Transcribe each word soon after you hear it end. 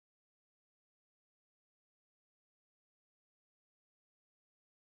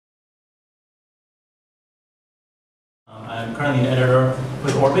I'm currently an editor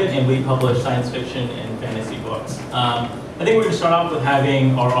with Orbit, and we publish science fiction and fantasy books. I think we're going to start off with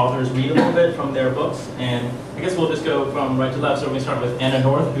having our authors read a little bit from their books, and I guess we'll just go from right to left. So we're going to start with Anna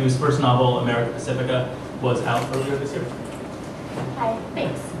North, whose first novel, America Pacifica, was out earlier this year. Hi,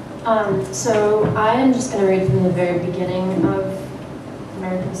 thanks. So I am just going to read from the very beginning of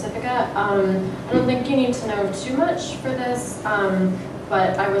America Pacifica. I don't think you need to know too much for this,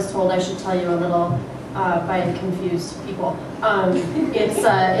 but I was told I should tell you a little by confused people.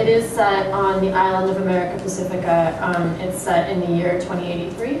 It is set on the island of America Pacifica. It's set in the year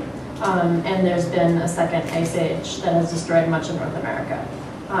 2083, and there's been a second ice age that has destroyed much of North America.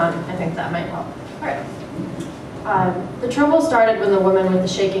 I think that might help. All right. The trouble started when the woman with the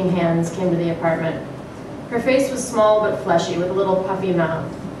shaking hands came to the apartment. Her face was small but fleshy, with a little puffy mouth.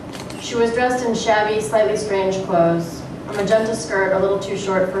 She was dressed in shabby, slightly strange clothes, a magenta skirt a little too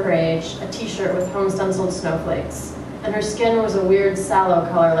short for her age, a t-shirt with home-stenciled snowflakes, and her skin was a weird sallow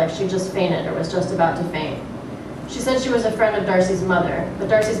color like she just fainted or was just about to faint. She said she was a friend of Darcy's mother, but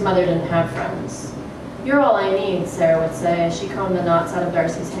Darcy's mother didn't have friends. "You're all I need," Sarah would say as she combed the knots out of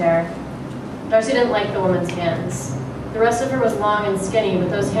Darcy's hair. Darcy didn't like the woman's hands. The rest of her was long and skinny,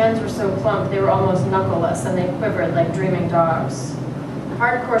 but those hands were so plump they were almost knuckleless, and they quivered like dreaming dogs.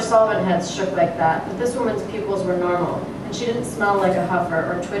 Hardcore solvent heads shook like that, but this woman's pupils were normal, and she didn't smell like a huffer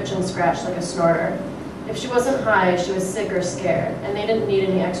or twitch and scratch like a snorter. If she wasn't high, she was sick or scared, and they didn't need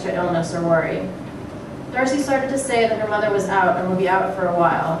any extra illness or worry. Darcy started to say that her mother was out and would be out for a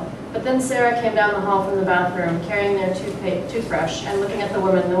while, but then Sarah came down the hall from the bathroom, carrying their toothbrush and looking at the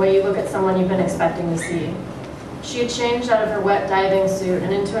woman the way you look at someone you've been expecting to see. She had changed out of her wet diving suit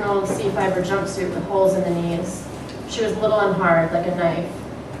and into an old sea fiber jumpsuit with holes in the knees. She was little and hard, like a knife.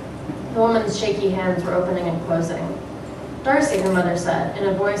 The woman's shaky hands were opening and closing. "Darcy," her mother said, in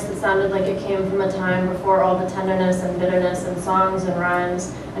a voice that sounded like it came from a time before all the tenderness and bitterness and songs and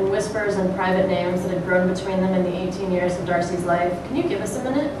rhymes and whispers and private names that had grown between them in the 18 years of Darcy's life. "Can you give us a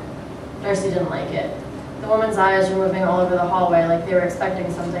minute?" Darcy didn't like it. The woman's eyes were moving all over the hallway like they were expecting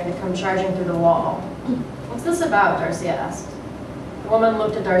something to come charging through the wall. "What's this about?" Darcy asked. The woman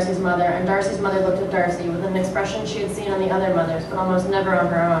looked at Darcy's mother, and Darcy's mother looked at Darcy with an expression she had seen on the other mothers, but almost never on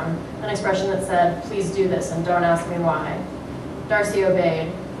her own, an expression that said, "Please do this and don't ask me why." Darcy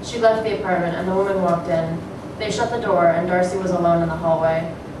obeyed. She left the apartment, and the woman walked in. They shut the door, and Darcy was alone in the hallway.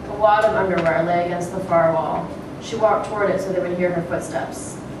 A wad of underwear lay against the far wall. She walked toward it so they would hear her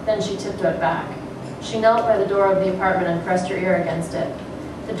footsteps. Then she tiptoed back. She knelt by the door of the apartment and pressed her ear against it.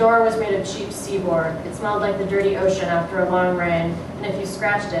 The door was made of cheap seaboard. It smelled like the dirty ocean after a long rain, and if you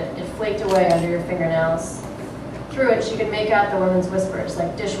scratched it, it flaked away under your fingernails. Through it, she could make out the woman's whispers,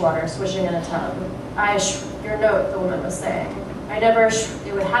 like dishwater swishing in a tub. Your note," the woman was saying. "I never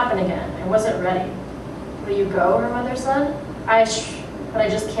it would happen again. I wasn't ready." "Will you go?" her mother said. But I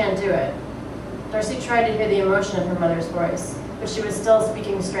just can't do it." Darcy tried to hear the emotion in her mother's voice, but she was still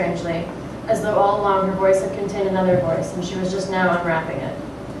speaking strangely, as though all along her voice had contained another voice, and she was just now unwrapping it.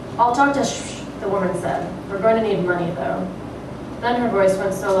 "I'll talk to the woman said. "We're going to need money, though." Then her voice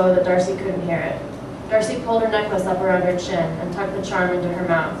went so low that Darcy couldn't hear it. Darcy pulled her necklace up around her chin and tucked the charm into her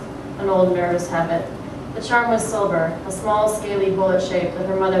mouth, an old nervous habit. The charm was silver, a small, scaly bullet shape that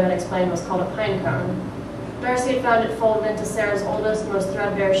her mother had explained was called a pine cone. Darcy had found it folded into Sarah's oldest, most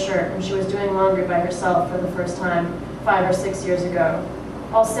threadbare shirt when she was doing laundry by herself for the first time 5 or 6 years ago.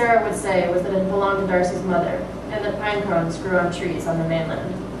 All Sarah would say was that it belonged to Darcy's mother, and that pine cones grew on trees on the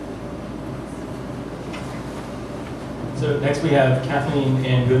mainland. So next we have Kathleen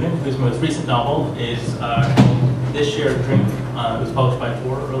Ann Goonan, whose most recent novel is called This Shared Dream. It was published by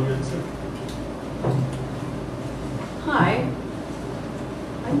Tor earlier this year. Hi.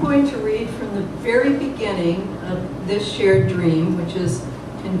 I'm going to read from the very beginning of This Shared Dream, which is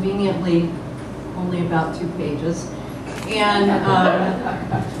conveniently only about 2 pages. And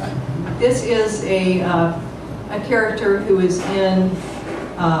this is a character who is in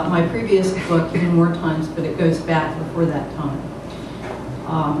my previous book even more times, but it goes back before that time.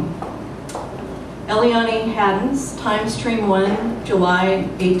 Eliane Haddon's, Time Stream 1, July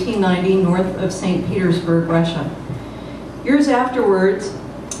 1890, north of St. Petersburg, Russia. Years afterwards,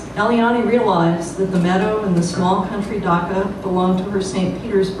 Eliane realized that the meadow in the small country Dhaka belonged to her St.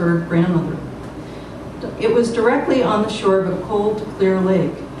 Petersburg grandmother. It was directly on the shore of a cold, clear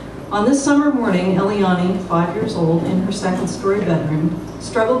lake. On this summer morning, Eliane, 5 years old, in her second-story bedroom,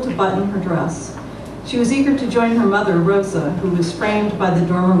 struggled to button her dress. She was eager to join her mother, Rosa, who was framed by the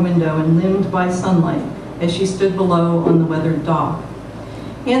dormer window and limned by sunlight as she stood below on the weathered dock.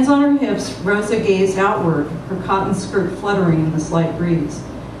 Hands on her hips, Rosa gazed outward, her cotton skirt fluttering in the slight breeze.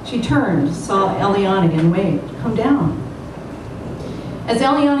 She turned, saw Eliane, and waved. "Come down." As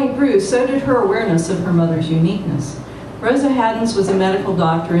Eliane grew, so did her awareness of her mother's uniqueness. Rosa Haddons was a medical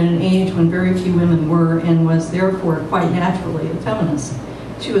doctor in an age when very few women were, and was therefore quite naturally a feminist.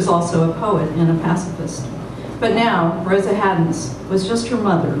 She was also a poet and a pacifist. But now, Rosa Haddons was just her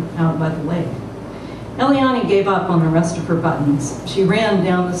mother out by the lake. Eliane gave up on the rest of her buttons. She ran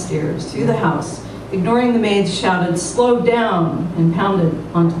down the stairs, through the house, ignoring the maids shouted, "Slow down," and pounded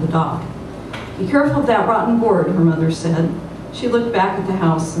onto the dock. "Be careful of that rotten board," her mother said. She looked back at the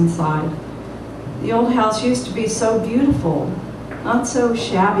house and sighed. The old house used to be so beautiful, not so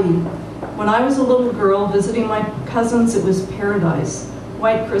shabby. When I was a little girl visiting my cousins, it was paradise.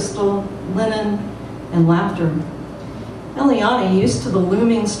 White crystal, linen, and laughter. Eliane, used to the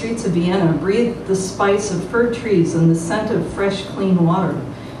looming streets of Vienna, breathed the spice of fir trees and the scent of fresh, clean water.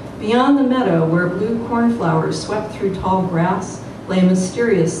 Beyond the meadow, where blue cornflowers swept through tall grass, lay a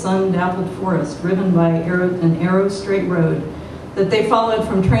mysterious sun-dappled forest riven by an arrow straight road that they followed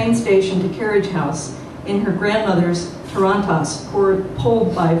from train station to carriage house in her grandmother's tarantas,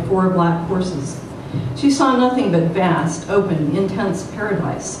 pulled by 4 black horses. She saw nothing but vast, open, intense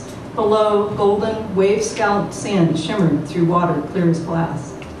paradise. Below, golden, wave-scalloped sand shimmered through water clear as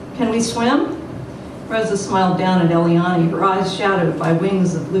glass. "Can we swim?" Rosa smiled down at Eliane, her eyes shadowed by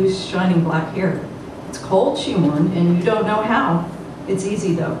wings of loose, shining black hair. "It's cold," she warned, "and you don't know how. It's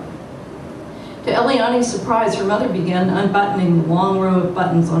easy, though." To Eliane's surprise, her mother began unbuttoning the long row of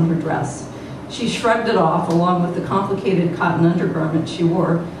buttons on her dress. She shrugged it off, along with the complicated cotton undergarment she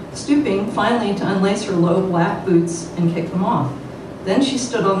wore, stooping finally to unlace her low black boots and kick them off. Then she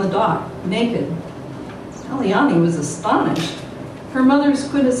stood on the dock, naked. Eliane was astonished. Her mother's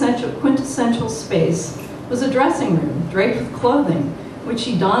quintessential space was a dressing room draped with clothing, which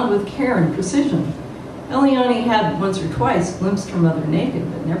she donned with care and precision. Eliane had once or twice glimpsed her mother naked,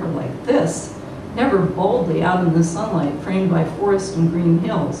 but never like this, never boldly out in the sunlight framed by forest and green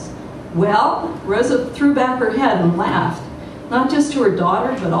hills. "Well?" Rosa threw back her head and laughed, not just to her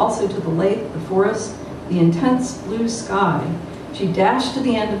daughter, but also to the lake, the forest, the intense blue sky. She dashed to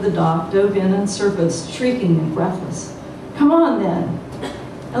the end of the dock, dove in and surfaced, shrieking and breathless. "Come on, then."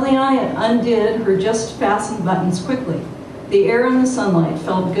 Eliane undid her just-fastened buttons quickly. The air and the sunlight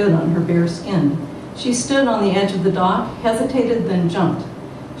felt good on her bare skin. She stood on the edge of the dock, hesitated, then jumped.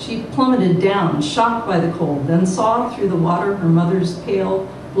 She plummeted down, shocked by the cold, then saw through the water her mother's pale,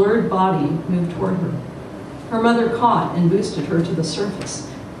 blurred body move toward her. Her mother caught and boosted her to the surface.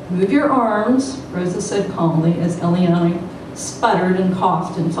 "Move your arms," Rosa said calmly, as Eliane sputtered and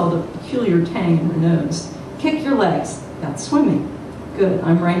coughed and felt a peculiar tang in her nose. "Kick your legs. That's swimming." "Good,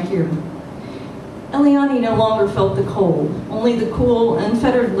 I'm right here." Eliane no longer felt the cold, only the cool,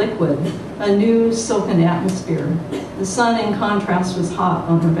 unfettered liquid, a new silken atmosphere. The sun, in contrast, was hot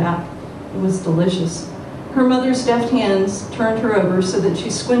on her back. It was delicious. Her mother's deft hands turned her over so that she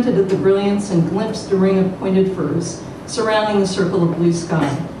squinted at the brilliance and glimpsed a ring of pointed firs surrounding the circle of blue sky.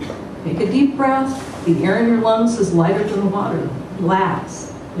 "Take a deep breath. The air in your lungs is lighter than the water.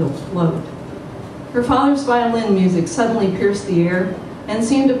 Relax. You'll float." Her father's violin music suddenly pierced the air and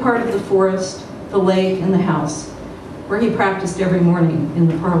seemed a part of the forest, the lake, and the house, where he practiced every morning in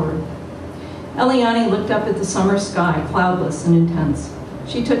the parlor. Eliane looked up at the summer sky, cloudless and intense.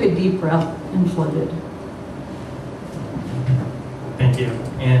 She took a deep breath and floated. Thank you.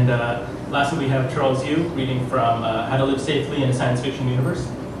 And lastly, we have Charles Yu reading from How to Live Safely in a Science Fiction Universe.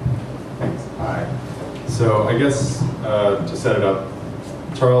 Thanks. Hi. So I guess to set it up,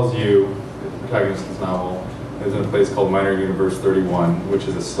 Charles Yu, the protagonist of this novel, lives in a place called Minor Universe 31, which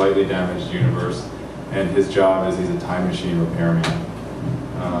is a slightly damaged universe, and his job is he's a time machine repairman.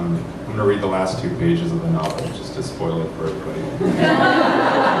 I'm going to read the last 2 pages of the novel, just to spoil it for everybody.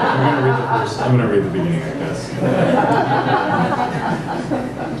 I'm going to read the beginning, I guess.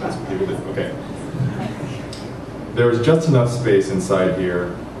 Okay. There is just enough space inside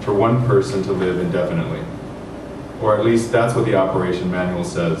here for one person to live indefinitely. Or at least that's what the operation manual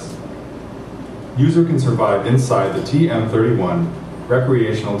says. User can survive inside the TM31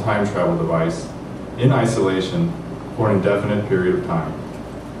 recreational time travel device in isolation for an indefinite period of time.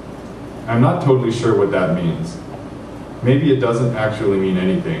 I'm not totally sure what that means. Maybe it doesn't actually mean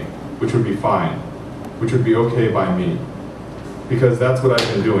anything, which would be fine, which would be okay by me, because that's what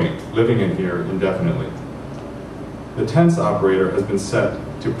I've been doing, living in here indefinitely. The tense operator has been set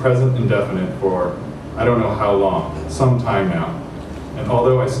to present indefinite for I don't know how long, some time now. And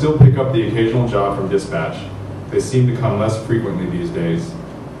although I still pick up the occasional job from dispatch, they seem to come less frequently these days.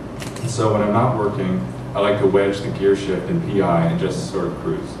 And so when I'm not working, I like to wedge the gear shift in PI and just sort of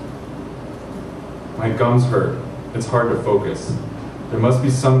cruise. My gums hurt. It's hard to focus. There must be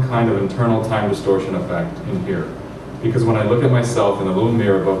some kind of internal time distortion effect in here. Because when I look at myself in the little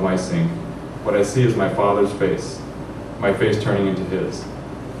mirror above my sink, what I see is my father's face, my face turning into his.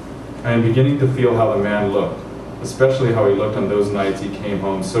 I am beginning to feel how the man looked, especially how he looked on those nights he came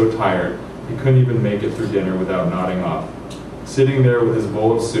home so tired he couldn't even make it through dinner without nodding off. Sitting there with his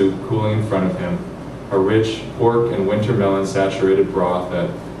bowl of soup cooling in front of him, a rich pork and winter melon saturated broth that,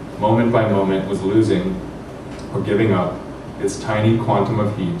 moment by moment, was losing or giving up its tiny quantum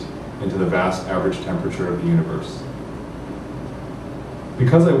of heat into the vast average temperature of the universe.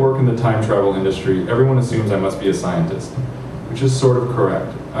 Because I work in the time travel industry, everyone assumes I must be a scientist, which is sort of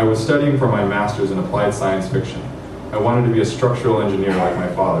correct. I was studying for my master's in applied science fiction. I wanted to be a structural engineer like my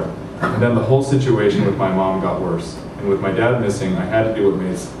father, and then the whole situation with my mom got worse, and with my dad missing, I had to do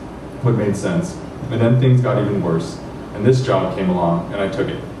what made sense, and then things got even worse, and this job came along, and I took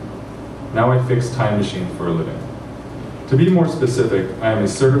it. Now I fix time machines for a living. To be more specific, I am a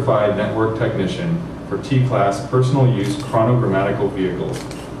certified network technician for T-class personal use chronogrammatical vehicles,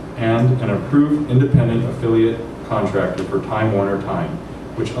 and an approved independent affiliate contractor for Time Warner Time,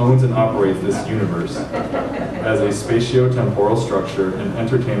 which owns and operates this universe as a spatio-temporal structure and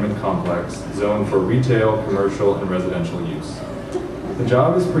entertainment complex zoned for retail, commercial, and residential use. The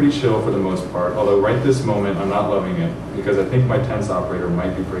job is pretty chill for the most part, although right this moment I'm not loving it because I think my tense operator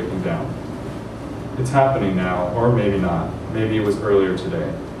might be breaking down. It's happening now, or maybe not. Maybe it was earlier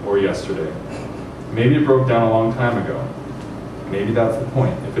today, or yesterday. Maybe it broke down a long time ago. Maybe that's the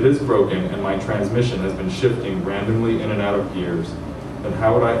point. If it is broken and my transmission has been shifting randomly in and out of gears, then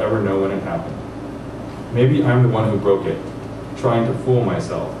how would I ever know when it happened? Maybe I'm the one who broke it, trying to fool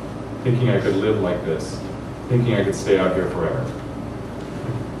myself, thinking I could live like this, thinking I could stay out here forever.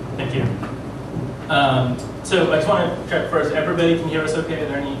 Thank you. So I just want to check first, everybody can hear us okay? Are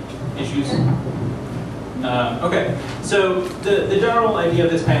there any issues? Okay, so the general idea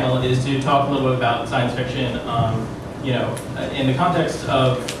of this panel is to talk a little bit about science fiction, you know, in the context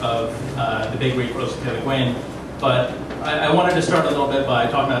of the big read for Kathleen Ann Goonan, but I wanted to start a little bit by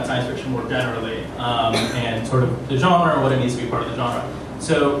talking about science fiction more generally, and sort of the genre and what it needs to be part of the genre.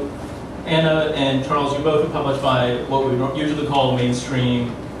 So Anna and Charles, you both are published by what we usually call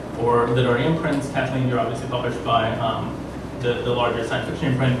mainstream or literary imprints. Kathleen, you're obviously published by the larger science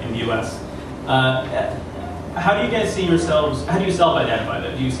fiction imprint in the US. How do you guys see yourselves, how do you self-identify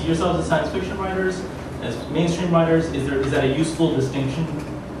that? Do you see yourselves as science fiction writers, as mainstream writers? Is that a useful distinction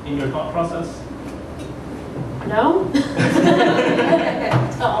in your thought process? No? To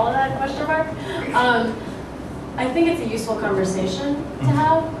all of that question mark? I think it's a useful conversation to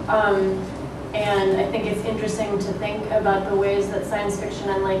have. And I think it's interesting to think about the ways that science fiction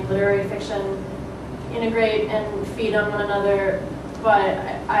and like literary fiction integrate and feed on one another. But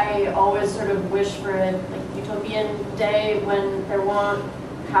I always sort of wish for a like utopian day when there won't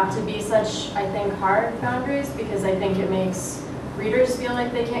have to be such, I think, hard boundaries, because I think it makes readers feel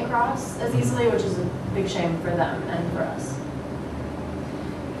like they can't cross as easily, which is a big shame for them and for us.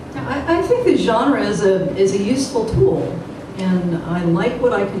 I think the genre is a useful tool, and I like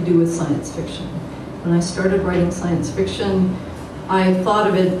what I can do with science fiction. When I started writing science fiction, I thought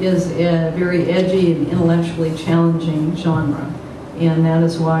of it as a very edgy and intellectually challenging genre, and that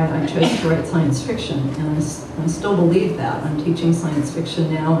is why I chose to write science fiction, and I still believe that. I'm teaching science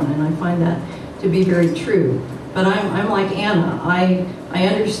fiction now, and I find that to be very true. But I'm like Anna. I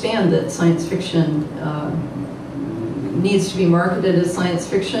understand that science fiction needs to be marketed as science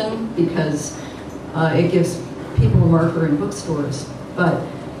fiction because it gives people a marker in bookstores. But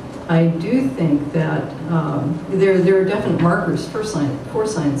I do think that there are definite markers for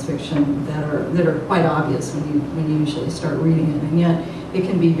science fiction that are quite obvious when you usually start reading it, and yet it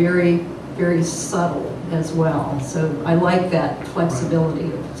can be very, very subtle as well. So I like that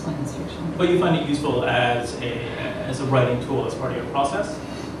flexibility of science fiction. But you find it useful as a writing tool as part of your process,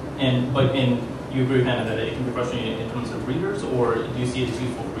 but you agree with Hannah that it can be frustrating in terms of readers, or do you see it as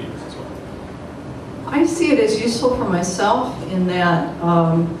useful for readers as well? I see it as useful for myself in that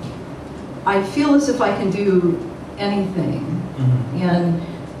I feel as if I can do anything. Mm-hmm. And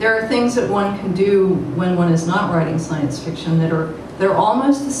there are things that one can do when one is not writing science fiction they're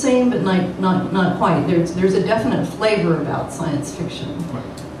almost the same, but not quite. There's a definite flavor about science fiction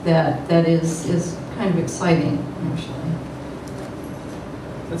that is kind of exciting, actually.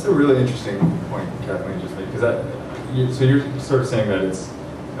 That's a really interesting point Kathleen just made, because so you're sort of saying that it's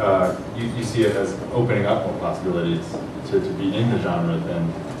you see it as opening up more possibilities to be in the genre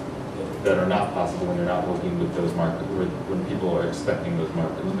that are not possible when you're not working with those markets, when people are expecting those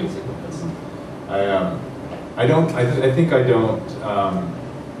markets, basically. I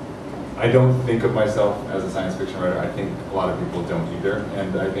don't think of myself as a science fiction writer. I think a lot of people don't either,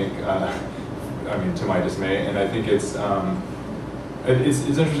 and I think I mean, to my dismay, and I think it's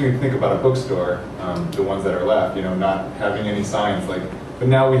interesting to think about a bookstore, the ones that are left, you know, not having any signs, like, but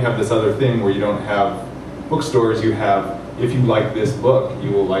now we have this other thing where you don't have bookstores, you have, if you like this book,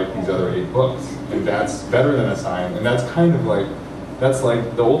 you will like these other 8 books, and that's better than a sign, and that's kind of like, that's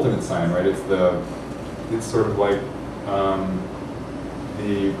like the ultimate sign, right? It's sort of like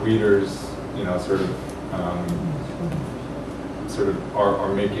the readers, you know, sort of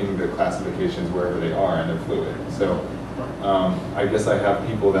are making the classifications wherever they are, and they're fluid. So I guess I have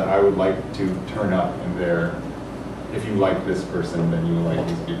people that I would like to turn up in there. If you like this person, then you will like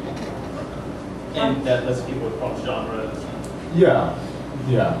these people. And that lets people across genres. Yeah,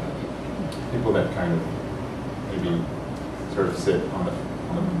 yeah. People that kind of maybe sort of sit on the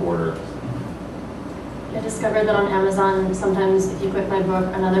border. I discovered that on Amazon, sometimes if you click my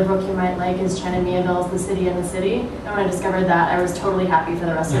book, another book you might like is China Miéville's The City in the City. And when I discovered that, I was totally happy for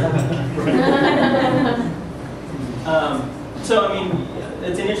the rest of the week. So, I mean,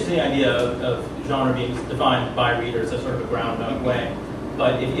 it's an interesting idea of genre being defined by readers as sort of a ground-up way.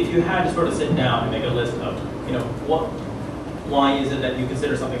 But if you had to sort of sit down and make a list of, you know, why is it that you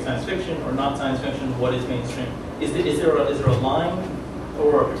consider something science fiction or not science fiction? What is mainstream? Is there a line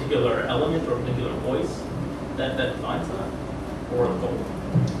or a particular element or a particular voice that defines that, or a goal?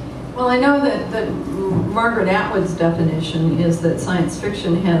 Well, I know that Margaret Atwood's definition is that science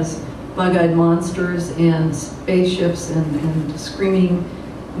fiction has bug-eyed monsters and spaceships and screaming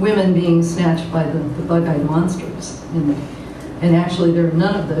women being snatched by the bug-eyed monsters. And actually, there are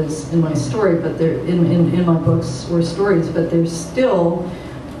none of those in my story, but they're in my books or stories. But they're still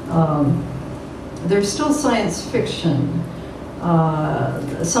science fiction.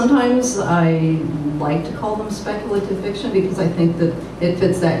 Sometimes I like to call them speculative fiction because I think that it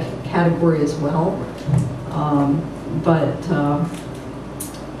fits that category as well.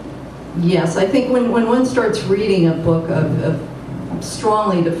 Yes, I think when one starts reading a book of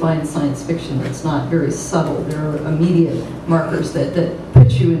strongly defined science fiction that's not very subtle, there are immediate markers that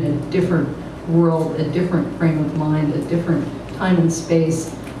put you in a different world, a different frame of mind, a different time and space,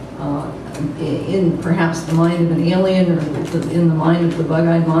 in perhaps the mind of an alien or in the mind of the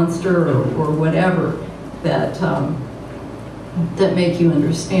bug-eyed monster or whatever, that make you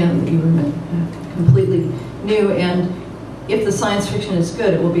understand that you were completely new. And if the science fiction is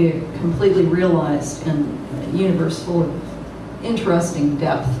good, it will be a completely realized and universe full of interesting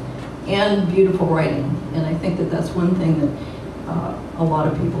depth and beautiful writing. And I think that that's one thing that a lot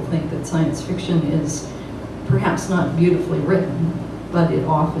of people think, that science fiction is perhaps not beautifully written, but it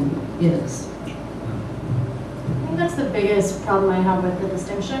often is. I think that's the biggest problem I have with the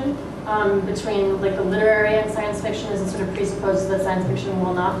distinction between like the literary and science fiction, is it sort of presupposes that science fiction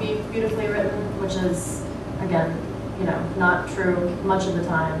will not be beautifully written, which is, again, you know, not true much of the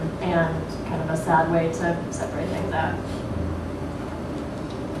time, and kind of a sad way to separate things out.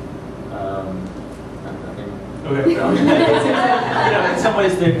 Okay. In some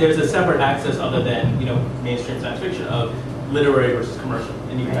ways, there's a separate axis other than, you know, mainstream science fiction of literary versus commercial,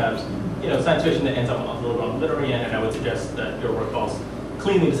 and you have, you know, science fiction that ends up a little bit on the literary end, and I would suggest that your work falls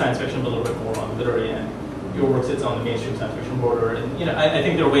cleanly to science fiction, but a little bit more on the literary end. Your work sits on the mainstream science fiction border, and you know, I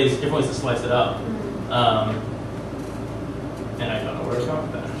think there are different ways to slice it up. And I don't know where it's going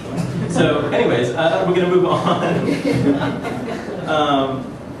with that, actually. So, anyways, we're going to move on.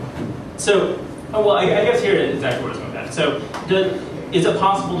 Well, I guess here is exactly where it's going with that. So, is it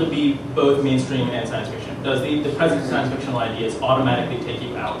possible to be both mainstream and science fiction? Does the present science fictional ideas automatically take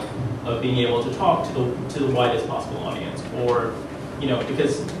you out of being able to talk to the widest possible audience? Or, you know,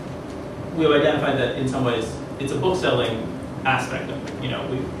 because we've identified that in some ways it's a book-selling aspect of it. You know,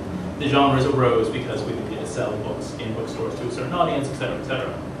 the genres arose because we needed to sell books in bookstores to a certain audience, et cetera, et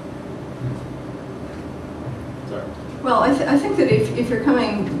cetera. Sorry. Well, I think that if you're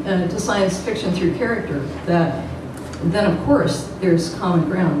coming to science fiction through character, then of course there's common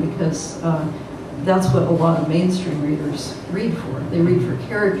ground, because that's what a lot of mainstream readers read for. They read for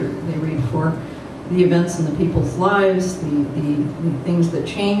character. They read for the events in the people's lives, the things that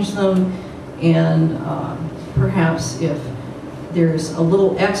change them, and perhaps if there's a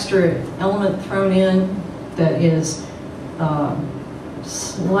little extra element thrown in that is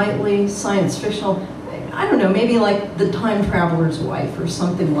slightly science fictional. I don't know, maybe like The Time Traveler's Wife or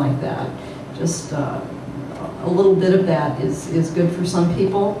something like that. Just a little bit of that is good for some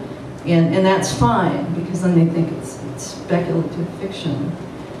people, and that's fine, because then they think it's speculative fiction.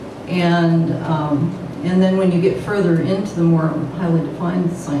 And then when you get further into the more highly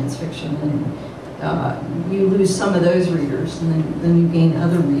defined science fiction, then you lose some of those readers, and then you gain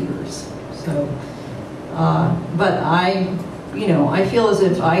other readers. So, but I you know, I feel as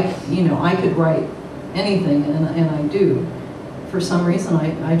if I could write anything, and I do. For some reason,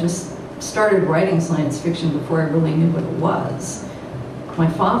 I just started writing science fiction before I really knew what it was. My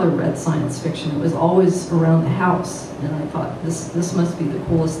father read science fiction. It was always around the house, and I thought, this must be the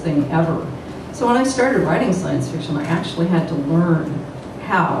coolest thing ever. So when I started writing science fiction, I actually had to learn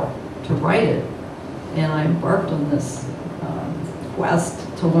how to write it, and I embarked on this quest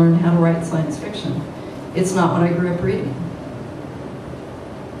to learn how to write science fiction. It's not what I grew up reading.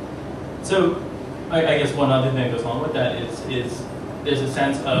 So, I guess one other thing that goes along with that is there's a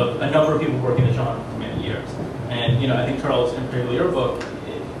sense of a number of people working the genre for many years. And, you know, I think Charles, in particular your book,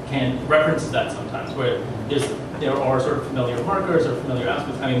 can reference that sometimes, where there are sort of familiar markers or familiar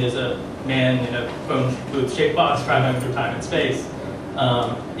aspects. I mean, there's a man in a phone booth-shaped box traveling through time and space.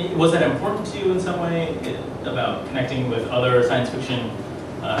 Was that important to you in some way about connecting with other science fiction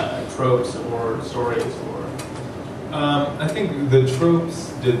tropes or stories? Or I think the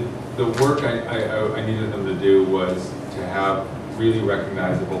tropes the work I needed them to do was to have really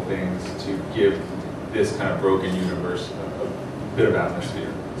recognizable things to give this kind of broken universe a bit of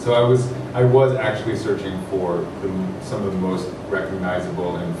atmosphere. So I was actually searching for some of the most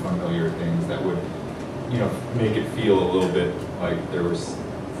recognizable and familiar things that would, you know, make it feel a little bit like there was,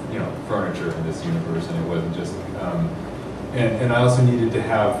 you know, furniture in this universe, and it wasn't just. And I also needed to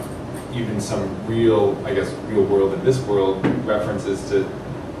have even some real, I guess, real world in this world references to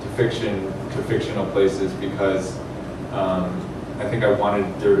fiction, to fictional places, because I think I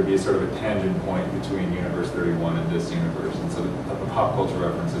wanted there to be sort of a tangent point between Universe 31 and this universe, and so the pop culture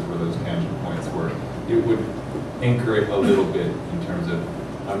references were those tangent points where it would anchor it a little bit in terms of,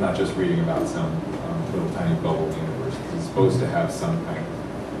 I'm not just reading about some little tiny bubble universe. It's supposed to have some kind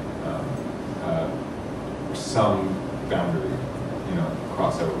of some boundary, you know,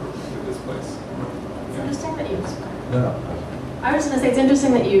 crossover with this place. It's interesting that you. No. I was going to say, it's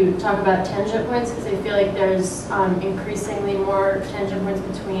interesting that you talk about tangent points, because I feel like there's increasingly more tangent points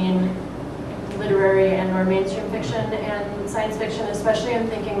between literary and or mainstream fiction and science fiction, especially I'm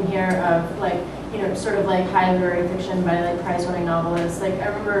thinking here of, like, you know, sort of like high literary fiction by like prize-winning novelists. Like, I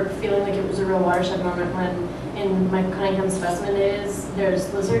remember feeling like it was a real watershed moment when in my Cunningham's Specimen days,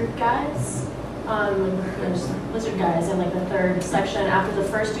 there's lizard guys. There's lizard guys in like the third section. After the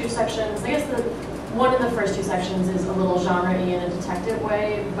first two sections, I guess one of the first two sections is a little genre-y in a detective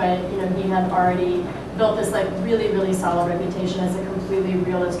way, but, you know, he had already built this like really, really solid reputation as a completely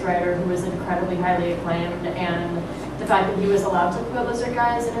realist writer who was incredibly highly acclaimed, and the fact that he was allowed to put lizard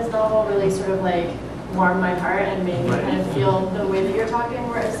guys in his novel really sort of like warmed my heart and made me kind of feel the way that you're talking,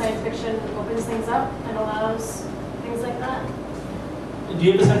 where science fiction opens things up and allows things like that. do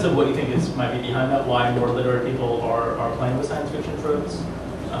you have a sense of what you think might be behind that? Why more literate people are playing with science fiction tropes?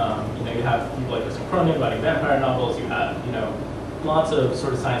 You know, you have people like Mr. Cronin writing vampire novels. You have, you know, lots of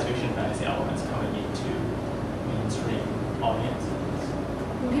sort of science fiction fantasy elements coming into mainstream audiences.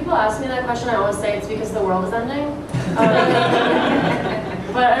 When people ask me that question, I always say it's because the world is ending.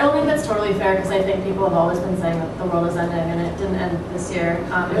 But I don't think that's totally fair, because I think people have always been saying that the world is ending, and it didn't end this year.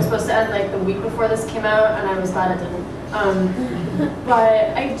 It was supposed to end like the week before this came out, and I was glad it didn't.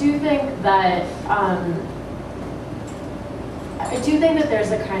 But I do think that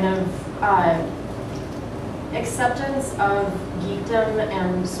there's a kind of acceptance of geekdom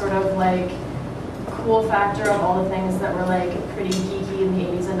and sort of like cool factor of all the things that were like pretty geeky in the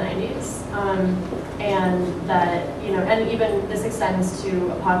 80s and 90s. And that, you know, and even this extends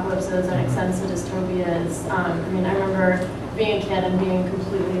to apocalypses and extends to dystopias. I mean, I remember being a kid and being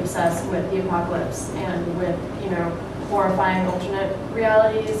completely obsessed with the apocalypse and with, you know, horrifying alternate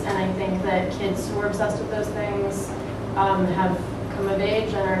realities. And I think that kids who are obsessed with those things have come of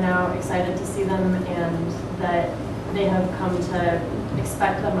age and are now excited to see them, and that they have come to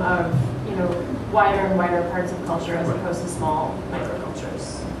expect them of, you know, wider and wider parts of culture as opposed to small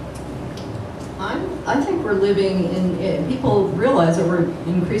microcultures. I think we're living in, people realize that we're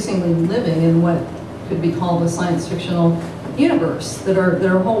increasingly living in what could be called a science fictional universe, that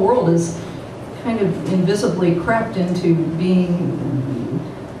our whole world is kind of invisibly crept into being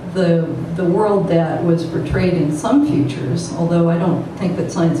the world that was portrayed in some futures, although I don't think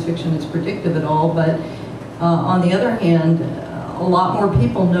that science fiction is predictive at all. But on the other hand, a lot more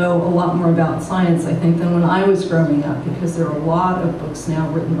people know a lot more about science, I think, than when I was growing up, because there are a lot of books now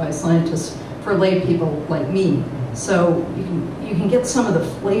written by scientists for lay people like me. So you can get some of the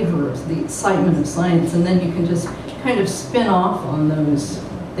flavor of the excitement of science, and then you can just kind of spin off on those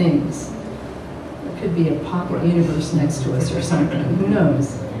things. There could be a pocket universe next to us or something, who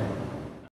knows?